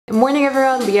Good morning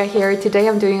everyone, Leah here. Today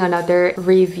I'm doing another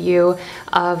review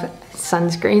of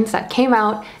sunscreens that came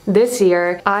out this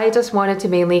year. I just wanted to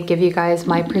mainly give you guys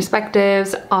my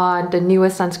perspectives on the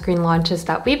newest sunscreen launches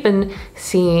that we've been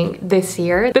seeing this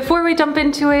year. Before we jump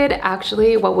into it,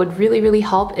 actually what would really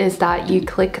help is that you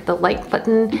click the like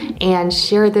button and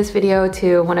share this video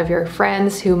to one of your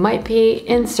friends who might be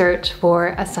in search for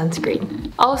a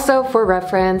sunscreen. Also, for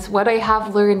reference, what I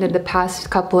have learned in the past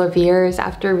couple of years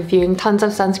after reviewing tons of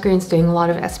sunscreens, doing a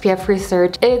lot of SPF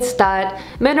research, is that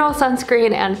mineral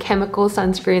sunscreen and chemical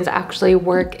sunscreens actually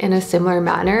work in a similar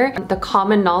manner. The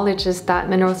common knowledge is that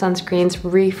mineral sunscreens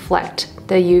reflect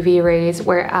the UV rays,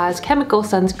 whereas chemical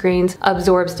sunscreens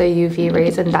absorbs the UV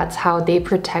rays, and that's how they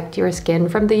protect your skin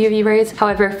from the UV rays.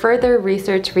 However, further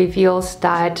research reveals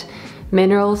that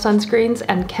mineral sunscreens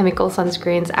and chemical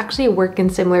sunscreens actually work in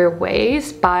similar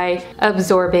ways by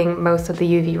absorbing most of the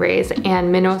UV rays,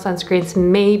 and mineral sunscreens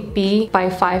maybe by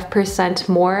 5%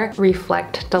 more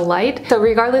reflect the light. So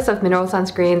regardless of mineral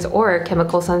sunscreens or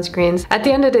chemical sunscreens, at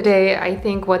the end of the day, I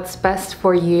think what's best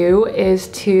for you is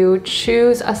to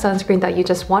choose a sunscreen that you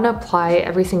just want to apply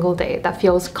every single day, that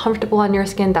feels comfortable on your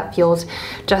skin, that feels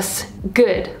just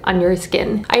good on your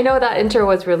skin. I know that intro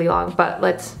was really long, but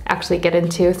let's actually get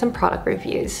into some product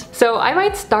reviews. So I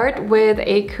might start with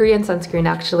a Korean sunscreen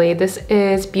actually. This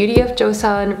is Beauty of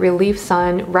Joseon Relief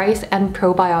Sun Rice and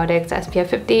Probiotics SPF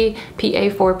 50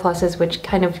 PA4+, which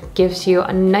kind of gives you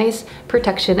a nice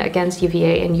protection against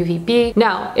UVA and UVB.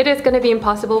 Now, it is going to be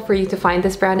impossible for you to find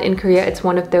this brand in Korea. It's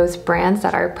one of those brands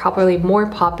that are probably more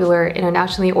popular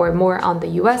internationally or more on the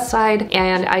US side,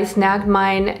 and I snagged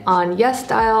mine on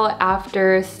YesStyle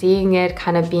after seeing it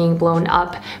kind of being blown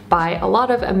up by a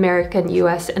lot of American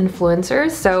US influencers.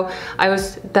 So I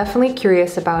was definitely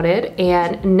curious about it,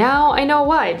 and now I know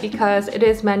why, because it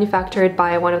is manufactured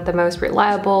by one of the most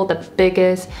reliable, the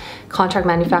biggest contract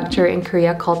manufacturer in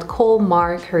Korea called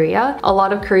Kolmar Korea. A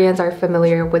lot of Koreans are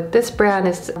familiar with this brand.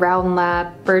 It's Round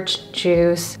Lab Birch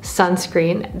Juice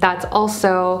sunscreen that's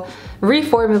also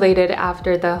reformulated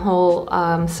after the whole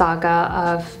saga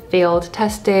of failed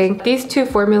testing. These two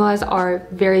formulas are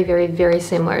very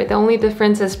similar. The only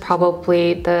difference is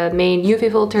probably the main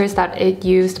UV filters that it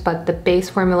used, but the base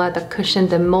formula, the cushion,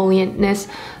 the emollientness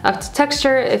of the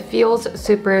texture, it feels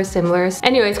super similar.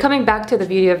 Anyways, coming back to the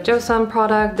Beauty of Joseon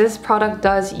product, this product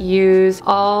does use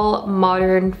all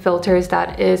modern filters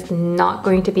that is not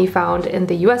going to be found in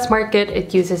the US market.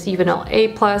 It uses Uvinol A+,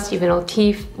 Uvinol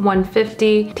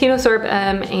T150, Tinosorb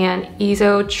M, and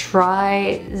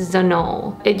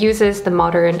Isotrizonol. It uses the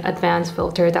modern advanced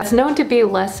filter that's known to be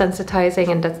less sensitizing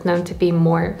and that's known to be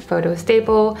more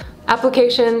photostable.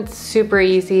 Application, super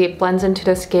easy. It blends into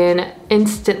the skin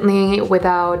instantly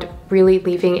without really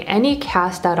leaving any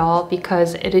cast at all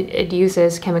because it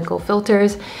uses chemical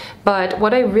filters. But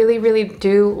what I really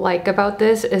do like about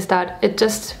this is that it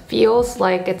just feels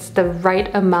like it's the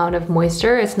right amount of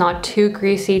moisture. It's not too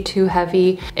greasy, too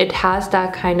heavy. It has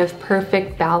that kind of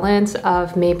perfect balance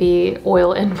of maybe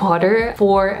oil and water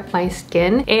for my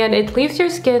skin, and it leaves your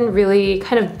skin really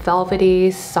kind of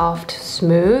velvety, soft,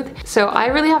 smooth. So I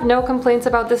really have no complaints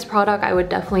about this product. I would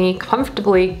definitely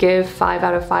comfortably give 5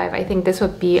 out of 5. I think this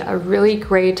would be a really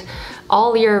great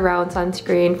all year round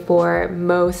sunscreen for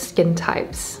most skin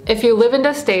types. If you live in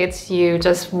the States, you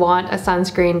just want a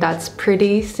sunscreen that's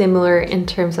pretty similar in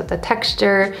terms of the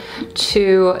texture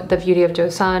to the Beauty of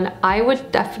Joseon, I would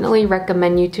definitely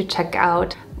recommend you to check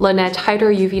out Laneige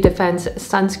Hydro UV Defense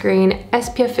Sunscreen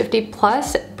SPF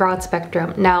 50+ Broad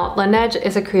Spectrum. Now, Laneige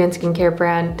is a Korean skincare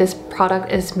brand. This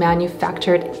product is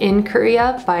manufactured in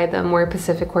Korea by the More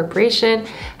Pacific Corporation.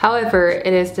 However,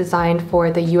 it is designed for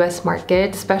the US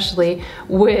market, especially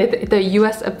with the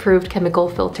US approved chemical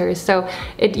filters. So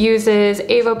it uses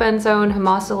avobenzone,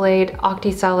 homosalate,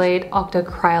 octisalate,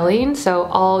 octocrylene, so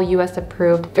all US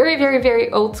approved, very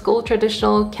old school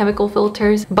traditional chemical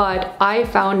filters. But I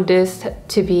found this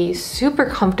to be super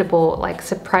comfortable, like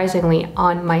surprisingly,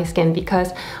 on my skin,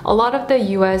 because a lot of the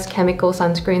US chemical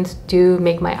sunscreens do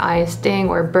make my eyes sting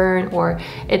or burn, or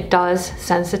it does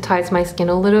sensitize my skin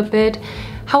a little bit.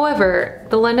 However,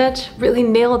 the Laneige really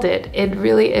nailed it. It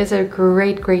really is a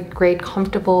great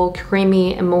comfortable,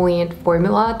 creamy emollient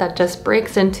formula that just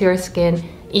breaks into your skin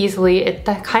easily. It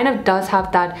kind of does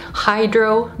have that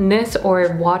hydro-ness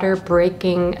or water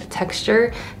breaking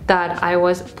texture that I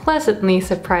was pleasantly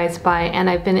surprised by, and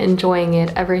I've been enjoying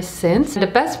it ever since. The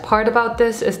best part about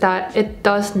this is that it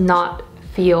does not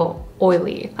feel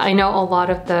oily. I know a lot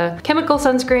of the chemical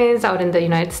sunscreens out in the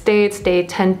United States, they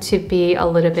tend to be a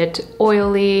little bit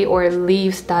oily or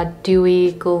leaves that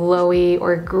dewy, glowy,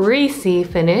 or greasy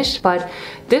finish, but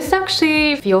this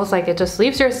actually feels like it just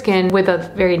leaves your skin with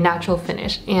a very natural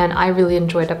finish, and I really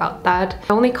enjoyed about that.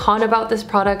 The only con about this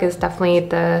product is definitely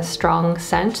the strong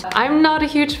scent. I'm not a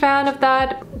huge fan of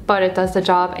that, but it does the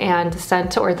job, and the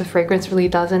scent or the fragrance really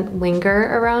doesn't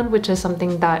linger around, which is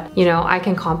something that, you know, I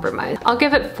can compromise. I'll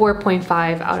give it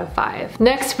 4.5 out of 5.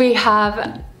 Next we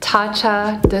have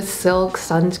Tatcha, the Silk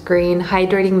Sunscreen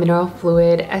Hydrating Mineral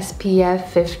Fluid SPF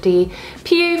 50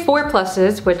 PA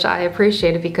 4+, which I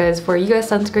appreciated because for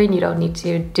US sunscreen you don't need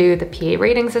to do the PA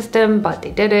rating system, but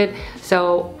they did it,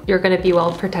 so you're gonna be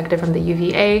well protected from the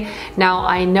UVA. Now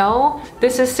I know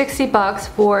this is 60 bucks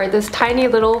for this tiny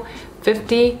little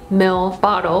 50 ml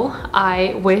bottle.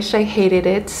 I wish I hated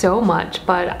it so much,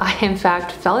 but I in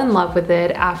fact fell in love with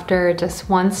it after just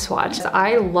one swatch.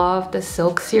 I love the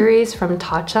Silk series from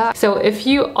Tatcha. So if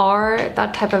you are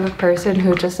that type of a person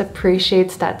who just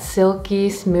appreciates that silky,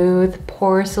 smooth,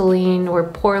 porcelain or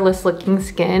poreless looking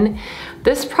skin,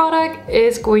 this product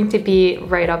is going to be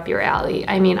right up your alley.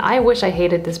 I mean, I wish I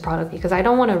hated this product because I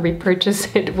don't want to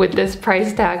repurchase it with this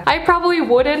price tag. I probably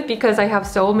wouldn't because I have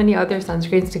so many other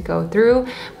sunscreens to go through,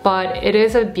 but it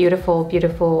is a beautiful,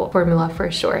 beautiful formula for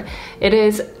sure. It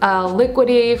is a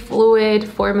liquidy fluid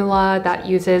formula that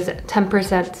uses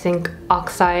 10% zinc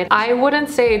oxide. I wouldn't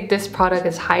say this product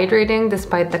is hydrating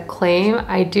despite the claim.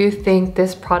 I do think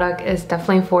this product is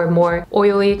definitely for more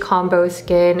oily combo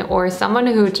skin or someone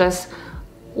who just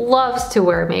loves to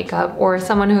wear makeup, or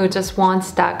someone who just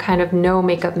wants that kind of no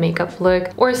makeup look,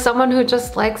 or someone who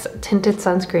just likes tinted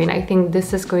sunscreen. I think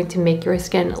this is going to make your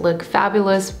skin look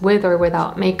fabulous with or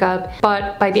without makeup,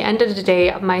 but by the end of the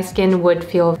day my skin would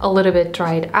feel a little bit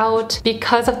dried out.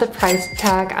 Because of the price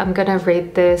tag, I'm gonna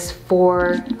rate this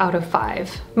 4 out of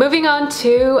 5. Moving on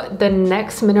to the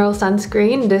next mineral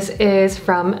sunscreen. This is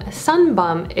from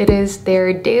Balm. It is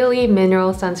their daily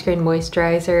mineral sunscreen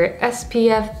moisturizer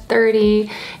SPF 30,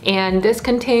 and this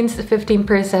contains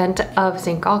 15% of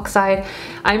zinc oxide.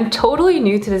 I'm totally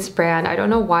new to this brand. I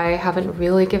don't know why I haven't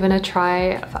really given a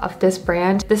try of this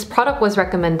brand. This product was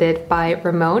recommended by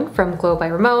Ramon from Glow by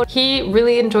Ramon. He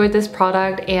really enjoyed this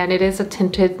product, and it is a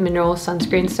tinted mineral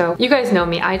sunscreen. So you guys know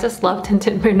me, I just love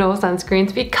tinted mineral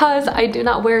sunscreens because I do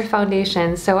not wear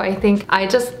foundation. So I think I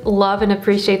just love and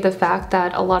appreciate the fact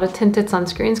that a lot of tinted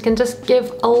sunscreens can just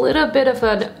give a little bit of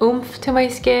an oomph to my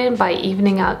skin by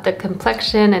evening out the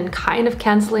complexion and kind of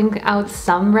canceling out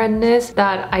some redness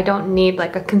that I don't need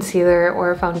like a concealer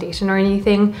or a foundation or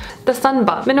anything. The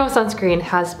Balm mineral sunscreen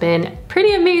has been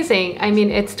pretty amazing. I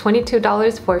mean, it's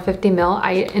 $22 for 50 ml.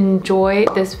 I enjoy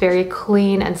this very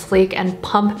clean and sleek and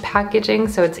pump packaging,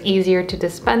 so it's easier to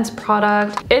dispense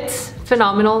product. It's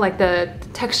phenomenal. Like the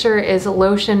texture is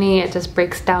lotiony. It just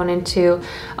breaks down into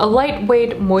a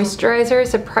lightweight moisturizer.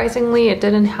 Surprisingly, it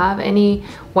didn't have any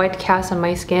white cast on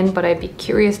my skin, but I'd be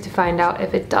curious to find out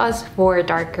if it does for a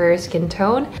darker skin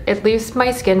tone. It leaves my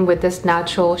skin with this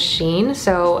natural sheen,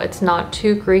 so it's not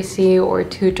too greasy or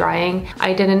too drying.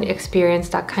 I didn't experience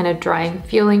that kind of drying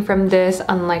feeling from this,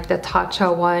 unlike the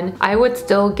Tatcha one. I would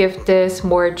still give this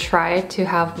more try to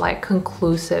have like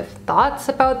conclusive thoughts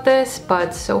about this,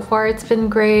 but so far it's been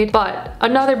great. But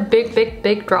another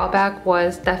big drawback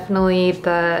was definitely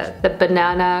the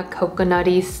banana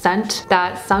coconutty scent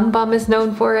that Balm is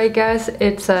known for, I guess.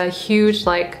 It's a huge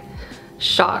like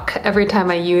shock every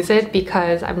time I use it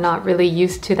because I'm not really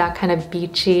used to that kind of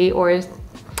beachy or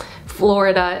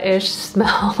Florida-ish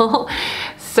smell.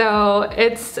 So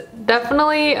it's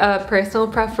definitely a personal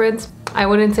preference. I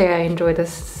wouldn't say I enjoy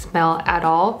this smell at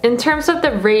all. In terms of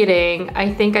the rating,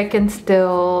 I think I can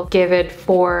still give it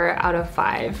 4 out of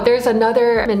 5. There's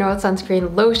another mineral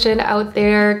sunscreen lotion out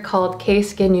there called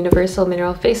K-Skin Universal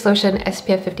Mineral Face Lotion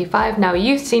SPF 55. Now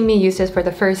you've seen me use this for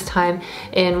the first time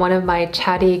in one of my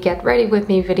chatty get ready with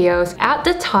me videos. At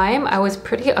the time, I was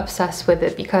pretty obsessed with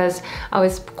it because I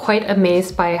was quite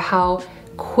amazed by how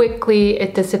quickly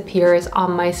it disappears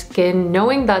on my skin.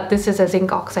 Knowing that this is a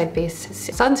zinc oxide based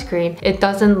sunscreen, it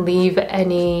doesn't leave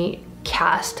any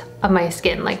cast of my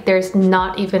skin. Like there's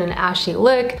not even an ashy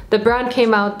look. The brand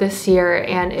came out this year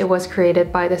and it was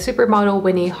created by the supermodel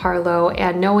Winnie Harlow,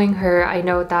 and knowing her, I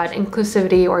know that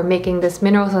inclusivity or making this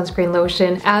mineral sunscreen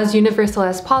lotion as universal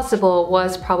as possible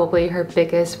was probably her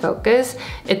biggest focus.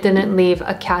 It didn't leave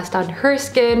a cast on her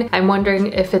skin. I'm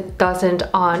wondering if it doesn't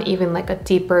on even like a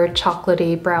deeper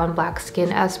chocolatey brown black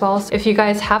skin as well. So if you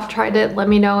guys have tried it, let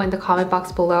me know in the comment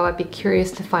box below. I'd be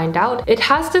curious to find out. It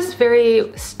has this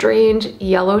very strange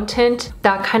yellow tint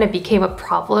that kind of became a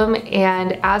problem.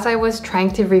 And as I was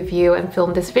trying to review and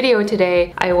film this video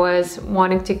today, I was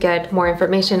wanting to get more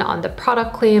information on the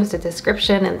product claims, the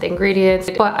description, and the ingredients.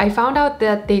 But I found out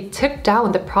that they took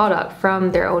down the product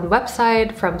from their own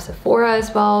website, from Sephora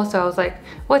as well. So I was like,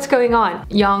 what's going on?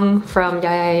 Young from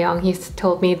Yaya Young, he's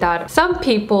told me that some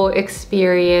people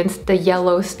experience the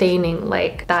yellow staining,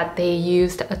 like that they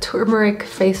used a turmeric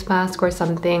face mask or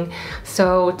something.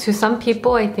 So to some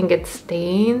people, I think it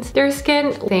stains their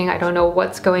skin. I don't know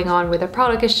what's going on with the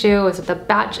product issue. Is it the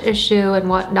batch issue and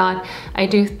whatnot? I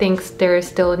do think there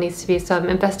still needs to be some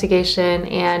investigation,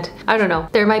 and I don't know.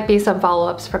 There might be some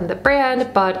follow-ups from the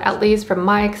brand, but at least from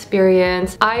my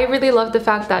experience, I really love the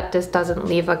fact that this doesn't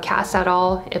leave a cast at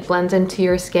all. It blends into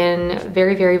your skin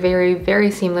very, very, very, very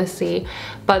seamlessly.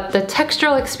 But the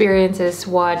textural experience is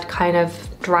what kind of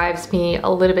drives me a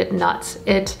little bit nuts.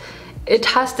 It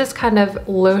has this kind of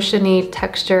lotiony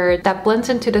texture that blends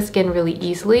into the skin really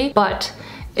easily, but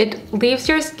it leaves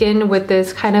your skin with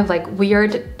this kind of like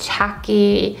weird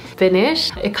tacky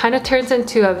finish. It kind of turns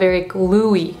into a very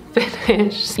gluey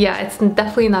finish. Yeah, it's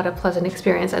definitely not a pleasant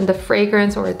experience, and the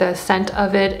fragrance or the scent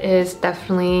of it is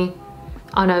definitely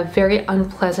on a very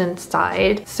unpleasant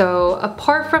side. So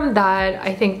apart from that,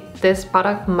 I think this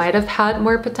product might have had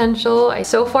more potential.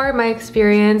 So far in my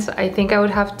experience, I think I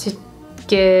would have to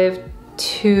give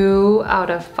 2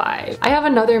 out of 5. I have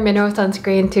another mineral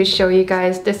sunscreen to show you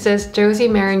guys. This is Josie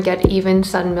Maran Get Even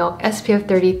Sun Milk SPF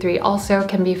 33, also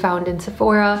can be found in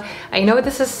Sephora. I know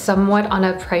this is somewhat on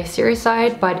a pricier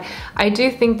side, but I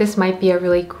do think this might be a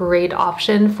really great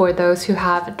option for those who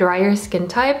have drier skin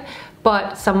type,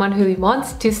 but someone who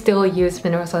wants to still use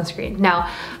mineral sunscreen. Now,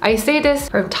 I say this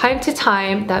from time to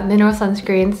time that mineral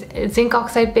sunscreens, zinc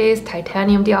oxide based,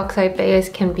 titanium dioxide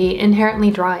based, can be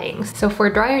inherently drying. So for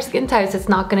drier skin types, it's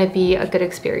not gonna be a good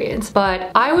experience.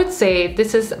 But I would say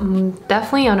this is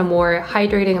definitely on a more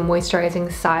hydrating and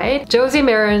moisturizing side. Josie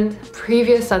Maran's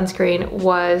previous sunscreen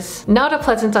was not a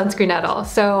pleasant sunscreen at all.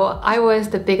 So I was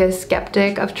the biggest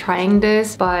skeptic of trying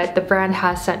this, but the brand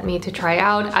has sent me to try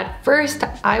out. At first,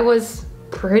 I was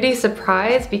pretty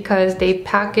surprised because they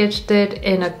packaged it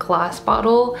in a glass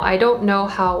bottle. I don't know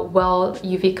how well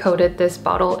UV coated this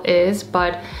bottle is,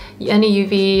 but any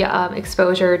UV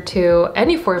exposure to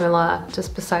any formula,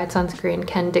 just besides sunscreen,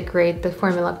 can degrade the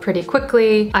formula pretty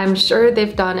quickly. I'm sure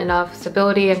they've done enough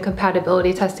stability and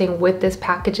compatibility testing with this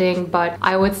packaging, but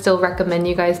I would still recommend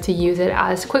you guys to use it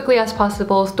as quickly as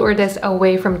possible. Store this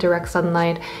away from direct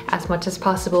sunlight as much as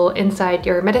possible inside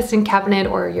your medicine cabinet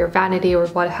or your vanity or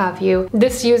what have you.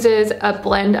 This uses a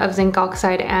blend of zinc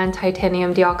oxide and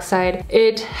titanium dioxide.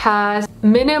 It has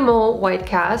minimal white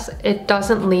cast. It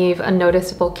doesn't leave a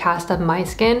noticeable cast on my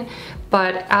skin,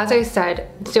 but as I said,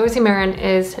 Josie Maran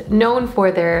is known for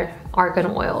their argan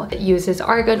oil. It uses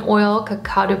argan oil,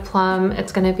 cacao plum.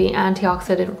 It's going to be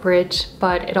antioxidant rich,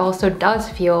 but it also does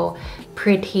feel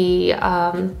pretty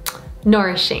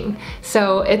nourishing.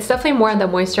 So it's definitely more on the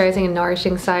moisturizing and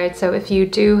nourishing side. So if you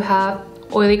do have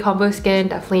oily combo skin,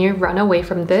 definitely run away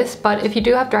from this. But if you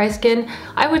do have dry skin,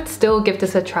 I would still give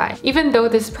this a try. Even though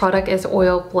this product is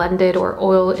oil blended or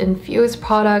oil infused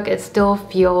product, it still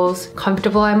feels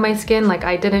comfortable on my skin. Like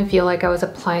I didn't feel like I was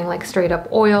applying like straight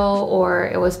up oil or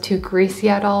it was too greasy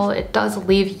at all. It does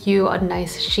leave you a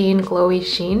nice sheen, glowy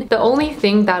sheen. The only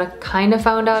thing that I kind of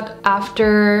found out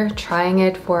after trying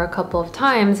it for a couple of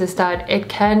times is that it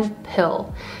can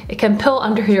pill. It can pill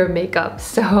under your makeup.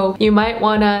 So you might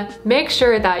wanna make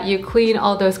sure that you clean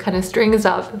all those kind of strings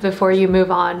up before you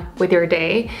move on with your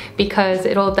day, because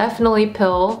it'll definitely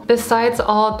pill. Besides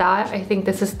all that, I think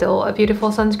this is still a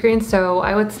beautiful sunscreen, so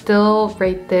I would still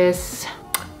rate this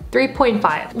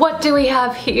 3.5. What do we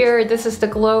have here? This is the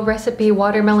Glow Recipe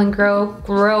Watermelon Glow,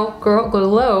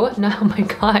 oh my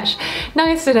gosh,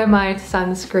 Niacinamide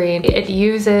Sunscreen. It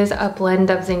uses a blend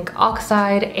of zinc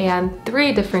oxide and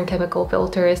 3 different chemical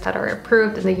filters that are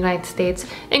approved in the United States,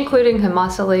 including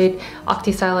Hemasalate,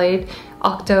 Octisalate,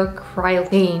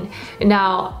 octocrylene.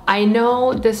 Now, I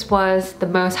know this was the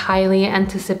most highly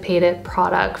anticipated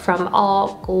product from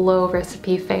all Glow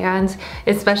Recipe fans,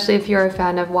 especially if you're a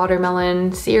fan of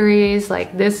watermelon series.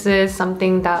 Like, this is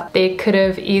something that they could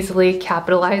have easily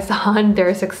capitalized on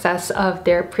their success of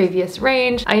their previous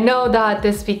range. I know that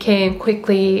this became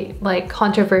quickly like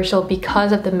controversial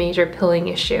because of the major pilling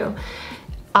issue.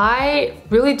 I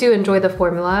really do enjoy the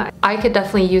formula. I could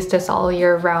definitely use this all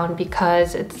year round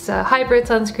because it's a hybrid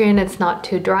sunscreen. It's not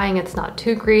too drying, it's not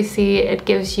too greasy. It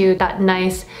gives you that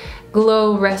nice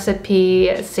Glow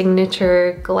Recipe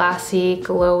signature glassy,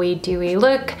 glowy, dewy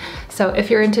look. So if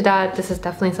you're into that, this is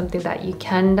definitely something that you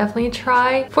can definitely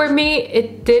try. For me,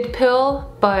 it did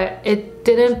pill, but it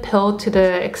didn't pill to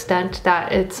the extent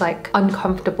that it's like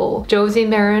uncomfortable. Josie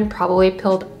Maran probably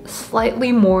pilled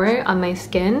slightly more on my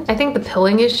skin. I think the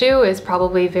pilling issue is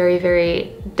probably very,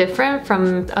 very different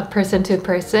from a person to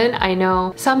person. I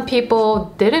know some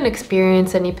people didn't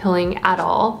experience any pilling at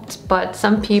all, but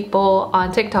some people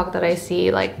on TikTok that I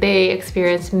see, like they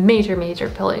experienced major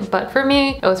pilling. But for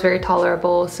me, it was very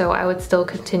tolerable, so I would still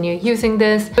continue using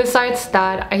this. Besides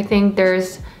that, I think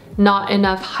there's not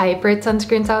enough hybrid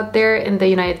sunscreens out there in the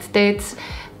United States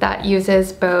that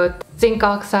uses both zinc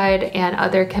oxide and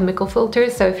other chemical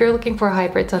filters. So if you're looking for a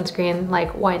hybrid sunscreen,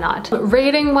 like why not?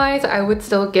 Rating wise, I would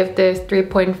still give this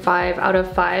 3.5 out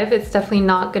of 5. It's definitely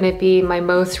not gonna be my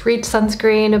most reach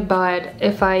sunscreen, but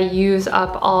if I use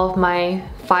up all of my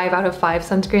 5 out of 5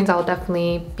 sunscreens, I'll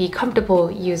definitely be comfortable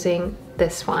using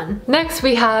this one. Next,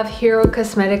 we have Hero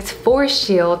Cosmetics Force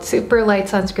Shield Super Light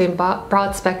Sunscreen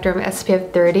Broad Spectrum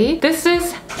SPF 30. This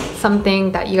is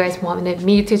something that you guys wanted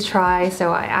me to try,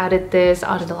 so I added this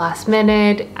on the last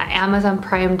minute. I Amazon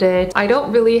primed it. I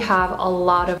don't really have a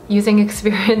lot of using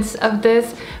experience of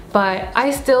this, but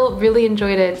I still really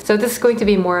enjoyed it. So this is going to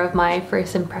be more of my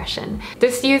first impression.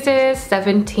 This uses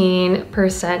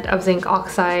 17% of zinc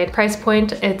oxide. Price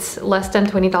point, it's less than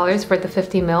 $20 for the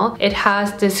 50 ml. It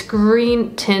has this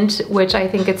green tint, which I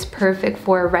think it's perfect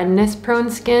for redness prone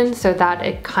skin so that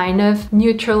it kind of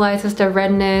neutralizes the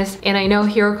redness. And I know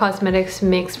Hero Cosmetics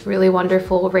makes really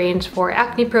wonderful range for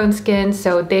acne prone skin,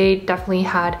 so they definitely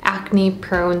had acne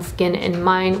prone skin in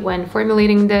mind when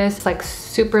formulating this. It's like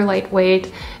super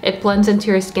lightweight. It blends into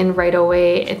your skin right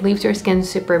away. It leaves your skin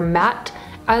super matte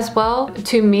as well.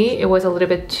 To me, it was a little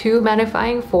bit too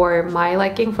mattifying for my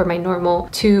liking, for my normal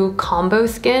 2 combo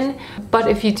skin. But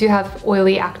if you do have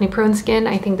oily acne prone skin,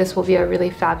 I think this will be a really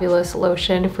fabulous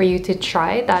lotion for you to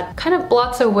try that kind of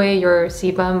blots away your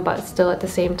sebum, but still at the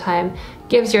same time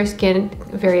gives your skin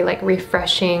very like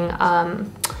refreshing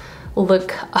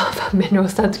look of mineral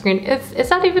sunscreen. Is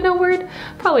that even a word?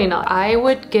 Probably not. I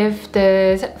would give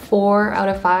this 4 out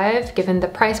of 5 given the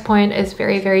price point is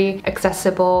very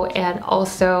accessible, and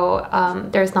also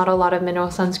there's not a lot of mineral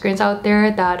sunscreens out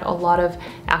there that a lot of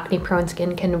acne prone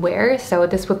skin can wear, so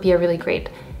this would be a really great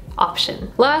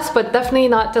option. Last but definitely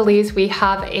not the least, we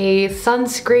have a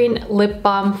sunscreen lip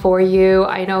balm for you.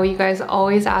 I know you guys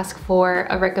always ask for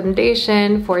a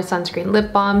recommendation for sunscreen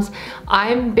lip balms.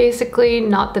 I'm basically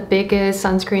not the biggest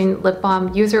sunscreen lip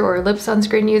balm user or lip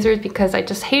sunscreen user because I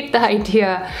just hate the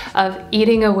idea of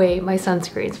eating away my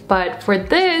sunscreens. But for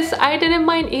this, I didn't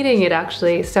mind eating it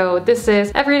actually. So this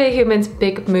is Everyday Human's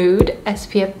Big Mood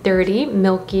SPF 30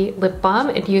 Milky Lip Balm.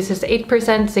 It uses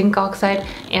 8% zinc oxide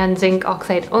and zinc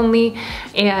oxide only.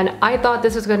 And I thought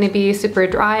this was going to be super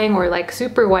drying or like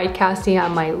super white casting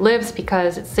on my lips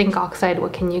because it's zinc oxide.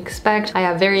 What can you expect? I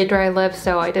have very dry lips,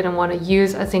 so I didn't want to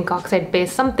use a zinc oxide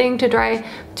based something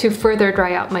to further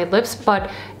dry out my lips,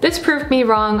 but this proved me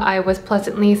wrong. I was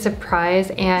pleasantly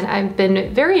surprised and I've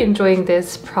been very enjoying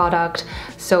this product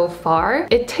so far.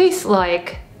 It tastes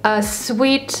like a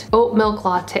sweet oat milk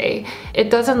latte.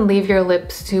 It doesn't leave your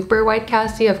lips super white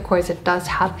casty. Of course, it does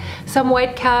have some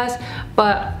white cast,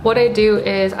 but what I do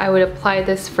is I would apply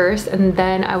this first and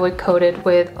then I would coat it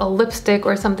with a lipstick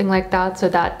or something like that so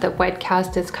that the white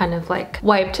cast is kind of like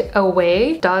wiped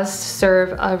away. It does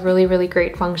serve a really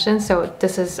great function, so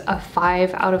this is a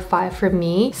 5 out of 5 for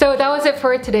me. So that was it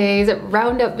for today's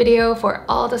roundup video for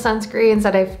all the sunscreens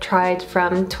that I've tried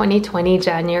from 2020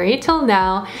 January till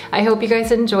now. I hope you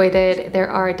guys enjoyed it. There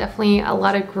are definitely a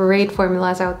lot of great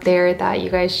formulas out there that you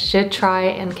guys should try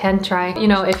and can try. You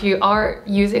know, if you are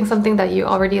using something that you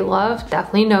already love,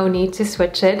 definitely no need to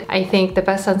switch it. I think the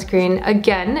best sunscreen,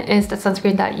 again, is the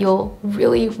sunscreen that you'll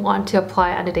really want to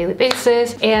apply on a daily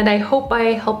basis, and I hope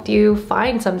I helped you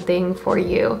find something for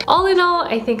you. All in all,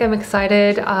 I think I'm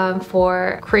excited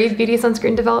for Crave Beauty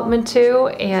sunscreen development too,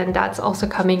 and that's also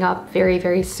coming up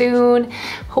very soon.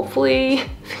 Hopefully,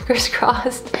 fingers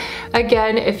crossed.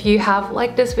 Again, if you have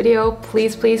liked this video,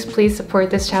 please support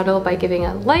this channel by giving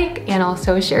a like and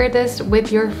also share this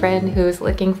with your friend who's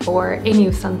looking for a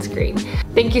new sunscreen.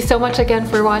 Thank you so much again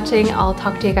for watching. I'll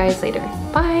talk to you guys later.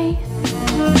 Bye!